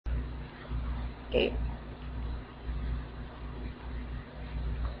Oke.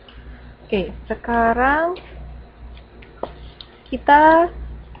 Oke, sekarang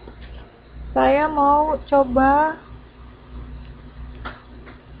saya mau coba.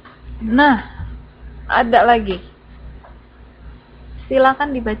 Nah, ada lagi.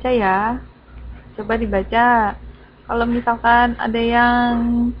 Silakan dibaca ya. Coba dibaca. Kalau misalkan ada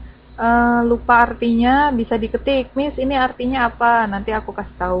yang lupa artinya, bisa diketik. Miss, ini artinya apa? Nanti aku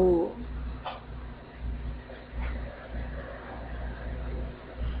kasih tahu.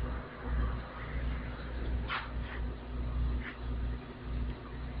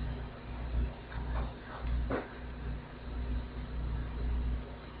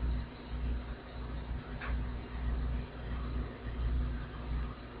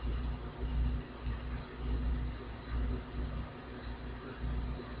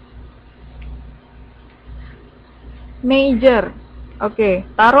 Major. Oke,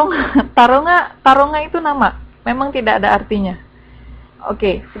 Tarunga itu nama. Memang tidak ada artinya.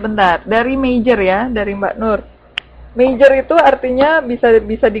 Oke, sebentar. Dari major ya, dari Mbak Nur. Major itu artinya bisa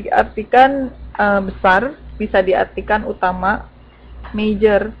bisa diartikan besar, bisa diartikan utama.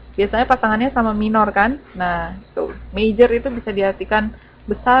 Major biasanya pasangannya sama minor kan? Nah, itu. Major itu bisa diartikan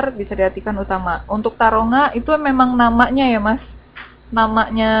besar, bisa diartikan utama. Untuk Taronga itu memang namanya ya, Mas.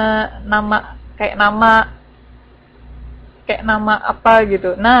 Namanya kayak nama apa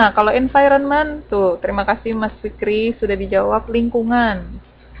gitu. Nah, kalau environment tuh, terima kasih Mas Fikri sudah dijawab, lingkungan.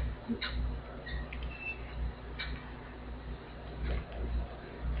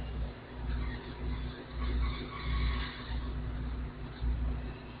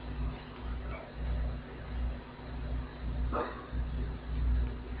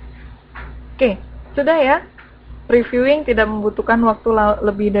 Oke, sudah ya. Previewing tidak membutuhkan waktu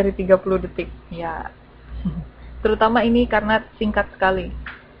lebih dari 30 detik. Ya. Terutama ini karena singkat sekali.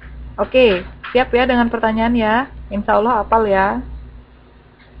 Oke, siap ya dengan pertanyaan ya. Insya Allah hafal ya.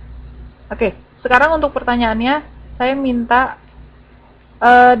 Oke, sekarang untuk pertanyaannya, saya minta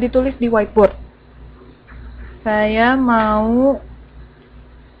ditulis di whiteboard. Saya mau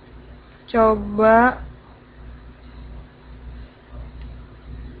coba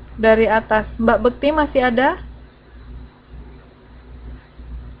dari atas. Mbak Bekti masih ada?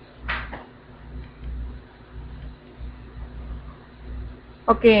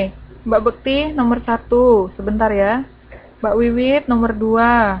 Oke, Mbak Bekti nomor 1, sebentar ya. Mbak Wiwit nomor 2.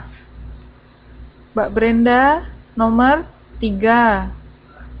 Mbak Brenda nomor 3.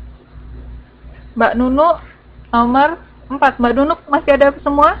 Mbak Nunu nomor 4. Mbak Nunu masih ada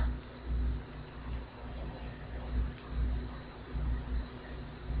semua?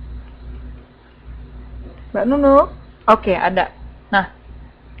 Mbak Nunu? Oke, ada. Nah,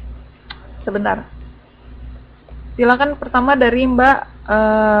 sebentar. Silakan pertama dari Mbak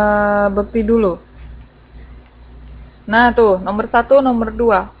Bekti dulu. Nah, tuh, nomor 1, nomor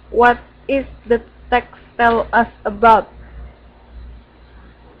 2. What is the text tell us about?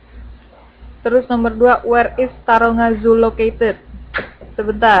 Terus nomor 2, where is Taronga Zoo located?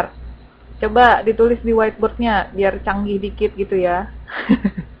 Sebentar. Coba ditulis di whiteboardnya, biar canggih dikit gitu ya.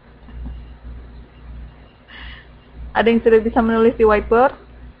 Ada yang sudah bisa menulis di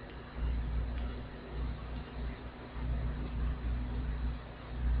whiteboard?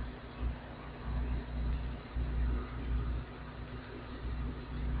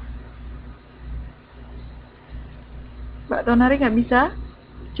 Mbak Tonari nggak bisa?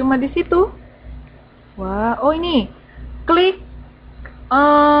 Cuma di situ? Wah, oh ini. Klik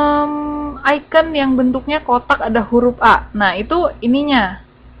icon yang bentuknya kotak ada huruf A. Nah, itu ininya.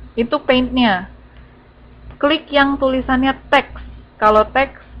 Itu paintnya. Klik yang tulisannya teks. Kalau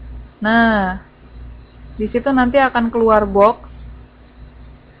teks, nah, di situ nanti akan keluar box.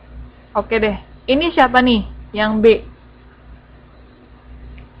 Oke deh. Ini siapa nih? Yang B.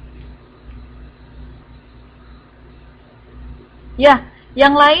 Ya,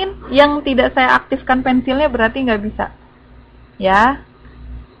 yang lain yang tidak saya aktifkan pensilnya berarti nggak bisa. Ya.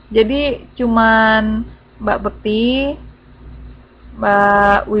 Jadi cuman Mbak Bekti,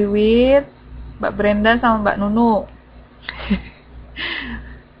 Mbak Wiwit, Mbak Brenda sama Mbak Nunu.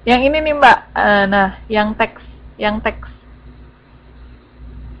 Yang ini nih Mbak, nah yang teks.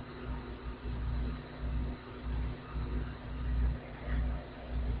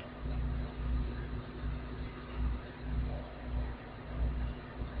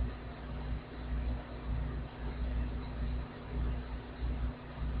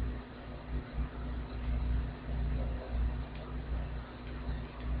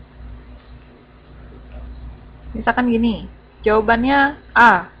 Misalkan gini, jawabannya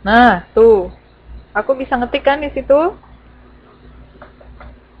A. Nah, tuh. Aku bisa ngetik kan di situ?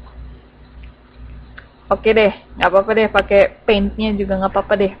 Oke deh, nggak apa-apa deh pakai paintnya juga nggak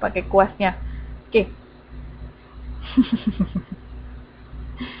apa-apa deh, pakai kuasnya. Oke.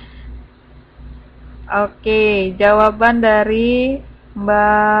 Oke, jawaban dari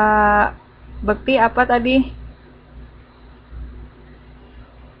Mbak Bekti apa tadi?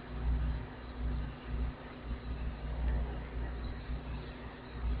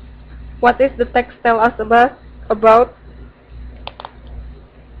 What is the text tell us about?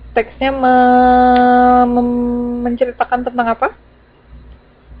 Teksnya menceritakan tentang apa?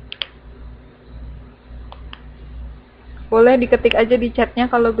 Boleh diketik aja di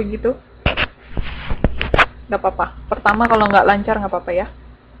chatnya kalau begitu. Nggak apa-apa. Pertama kalau nggak lancar nggak apa-apa ya.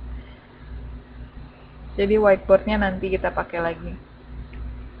 Jadi whiteboardnya nanti kita pakai lagi.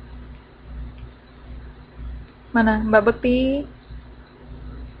 Mana Mbak Bekti?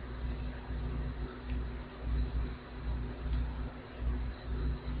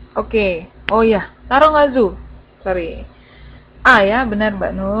 Oke. Oh ya, Tarongazu. Sorry. A ya, benar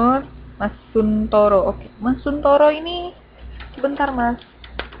Mbak Nur. Mas Suntoro. Oke, Mas Suntoro ini sebentar Mas.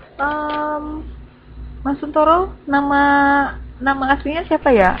 Mas Suntoro, nama aslinya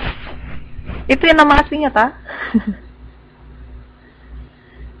siapa ya? Itu yang nama aslinya ta?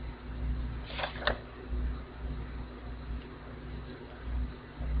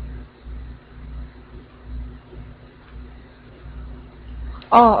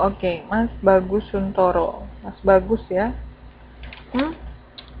 Oh, oke. Mas Bagus Suntoro. Mas Bagus ya.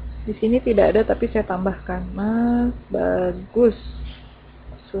 Di sini tidak ada tapi saya tambahkan. Mas Bagus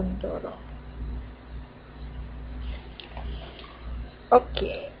Suntoro.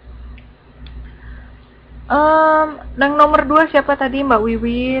 Oke. Yang nomor 2 siapa tadi Mbak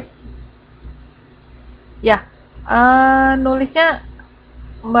Wiwit? Ya. Nulisnya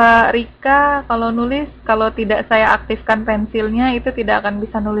Mbak Rika, kalau tidak saya aktifkan pensilnya itu tidak akan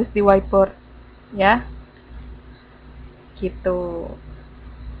bisa nulis di whiteboard, ya. Gitu.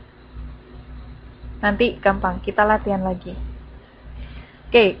 Nanti gampang, kita latihan lagi.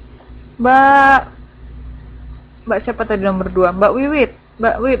 Oke. Mbak siapa tadi nomor 2? Mbak Wiwit.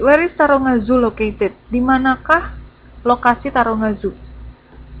 Mbak Wiwit, where is Tarongazu located? Di manakah lokasi Tarongazu?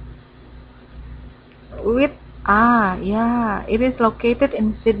 Wiwit. Ya, it is located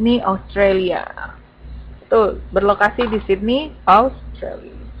in Sydney, Australia. Betul, berlokasi di Sydney,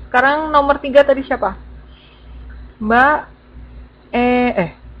 Australia. Sekarang nomor 3 tadi siapa? Mbak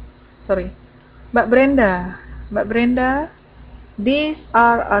Brenda. Mbak Brenda, these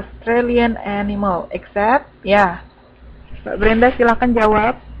are Australian animal, except, ya. Mbak Brenda silakan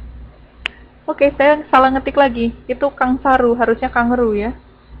jawab. Oke, saya salah ngetik lagi. Itu kangsaru, harusnya kangaroo ya.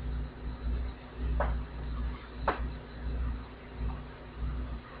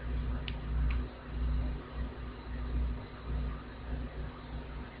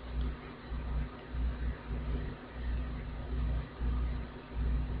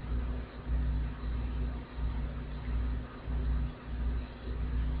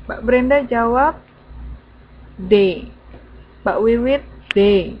 Mbak Brenda jawab D. Mbak Wiwit D.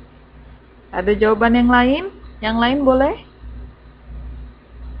 Ada jawaban yang lain? Yang lain boleh?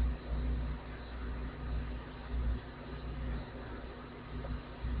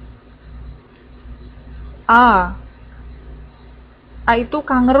 A itu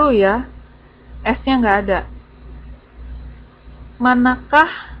kangaroo ya. S-nya nggak ada.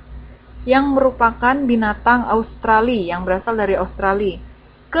 Manakah yang merupakan binatang Australia, yang berasal dari Australia?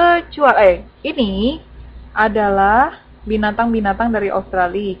 Kecuali, ini adalah binatang-binatang dari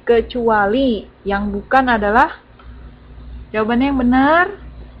Australia. Kecuali yang bukan adalah, jawabannya yang benar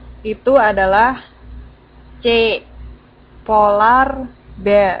itu adalah C, polar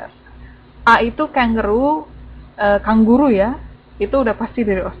bear. A itu kanguru ya, itu udah pasti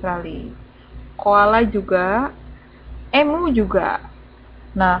dari Australia. Koala juga, emu juga.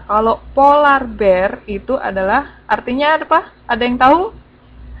 Nah, kalau polar bear itu adalah, artinya apa? Ada yang tahu?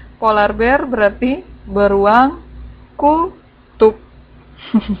 Polar bear berarti beruang kutub.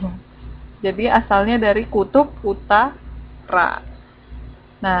 Jadi asalnya dari kutub utara.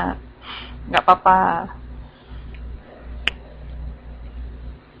 Nah, nggak apa-apa.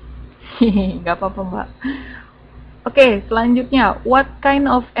 Nggak apa-apa Mbak. Oke, selanjutnya, what kind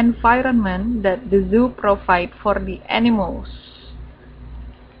of environment that the zoo provide for the animals?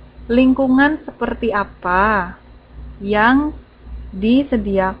 Lingkungan seperti apa yang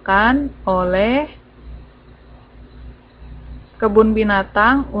disediakan oleh kebun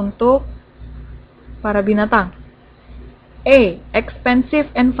binatang untuk para binatang? A, expensive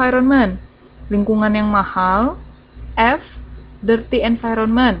environment, lingkungan yang mahal. F, dirty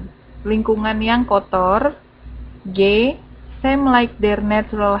environment, lingkungan yang kotor. G, same like their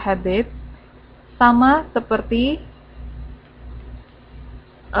natural habitat. sama seperti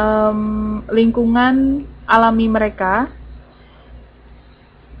lingkungan alami mereka.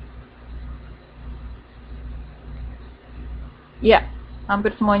 Ya,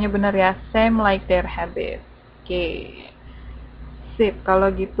 hampir semuanya benar ya. Same like their habit. Oke. Sip,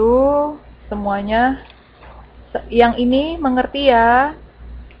 kalau gitu semuanya yang ini mengerti ya.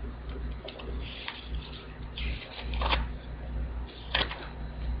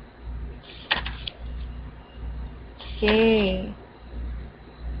 Oke.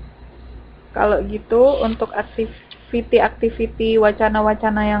 Kalau gitu untuk aktiviti-aktiviti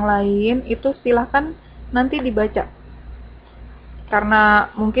wacana-wacana yang lain itu silahkan nanti dibaca. Karena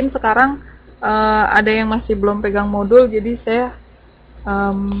mungkin sekarang ada yang masih belum pegang modul, jadi saya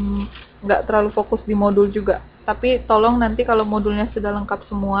nggak terlalu fokus di modul juga. Tapi tolong nanti kalau modulnya sudah lengkap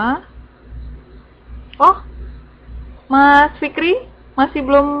semua. Oh, Mas Fikri masih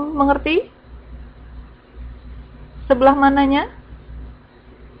belum mengerti? Sebelah mananya?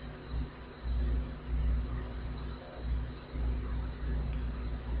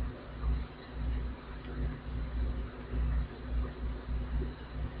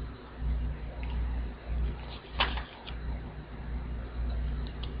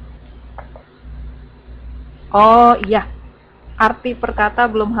 Oh iya, arti perkata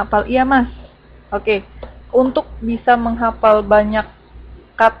belum hafal. Iya Mas. Oke, untuk bisa menghafal banyak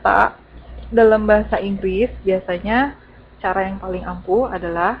kata dalam bahasa Inggris, biasanya cara yang paling ampuh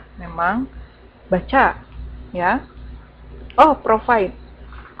adalah memang baca, ya. Oh, provide.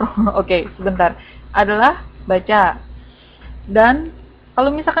 Oke, sebentar. Adalah baca. Dan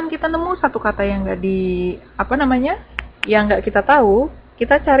kalau misalkan kita nemu satu kata yang nggak yang nggak kita tahu,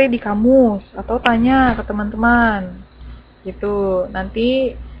 kita cari di kamus atau tanya ke teman-teman gitu.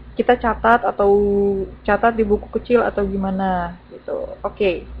 Nanti kita catat di buku kecil atau gimana gitu.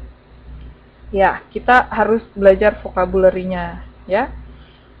 Oke. Ya, kita harus belajar vocabulary-nya ya.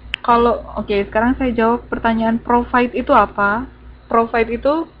 Sekarang saya jawab pertanyaan provide itu apa? Provide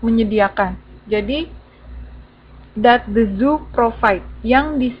itu menyediakan. Jadi that the zoo provide,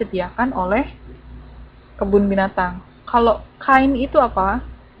 yang disediakan oleh kebun binatang. Kalau kind itu apa?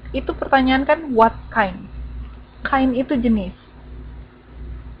 Itu pertanyaan kan what kind? Kind itu jenis.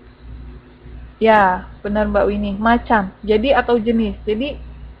 Ya, benar Mbak Winnie, macam. Jadi atau jenis. Jadi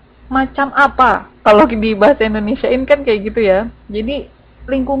macam apa? Kalau di bahasa Indonesiain kan kayak gitu ya. Jadi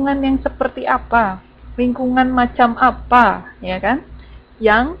lingkungan yang seperti apa? Lingkungan macam apa, ya kan?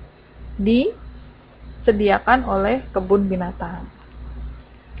 Yang disediakan oleh kebun binatang.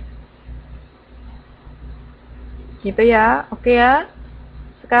 Gitu ya, oke ya.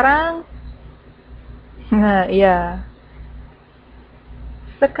 Sekarang, nah iya.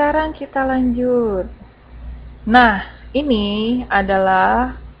 Sekarang kita lanjut. Nah, ini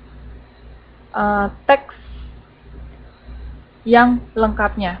adalah teks yang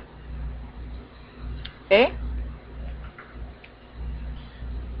lengkapnya. Oke.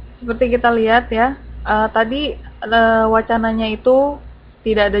 Seperti kita lihat ya, tadi wacananya itu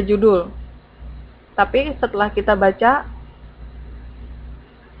tidak ada judul. Tapi setelah kita baca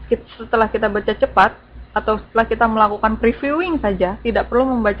cepat, atau setelah kita melakukan previewing saja, tidak perlu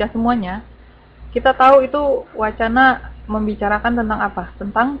membaca semuanya, kita tahu itu wacana membicarakan tentang apa?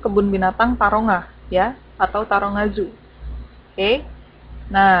 Tentang kebun binatang Taronga, ya, atau Taronga Zoo. Oke.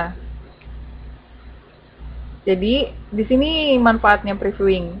 Nah, jadi di sini manfaatnya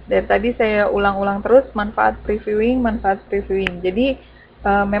previewing. Dari tadi saya ulang-ulang terus manfaat previewing. Jadi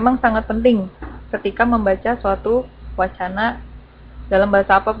memang sangat penting ketika membaca suatu wacana dalam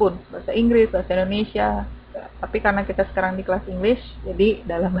bahasa apapun, bahasa Inggris, bahasa Indonesia. Tapi karena kita sekarang di kelas English, jadi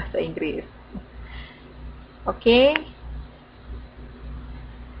dalam bahasa Inggris. Oke.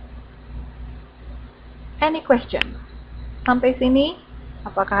 Any question? Sampai sini,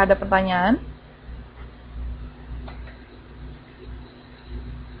 apakah ada pertanyaan?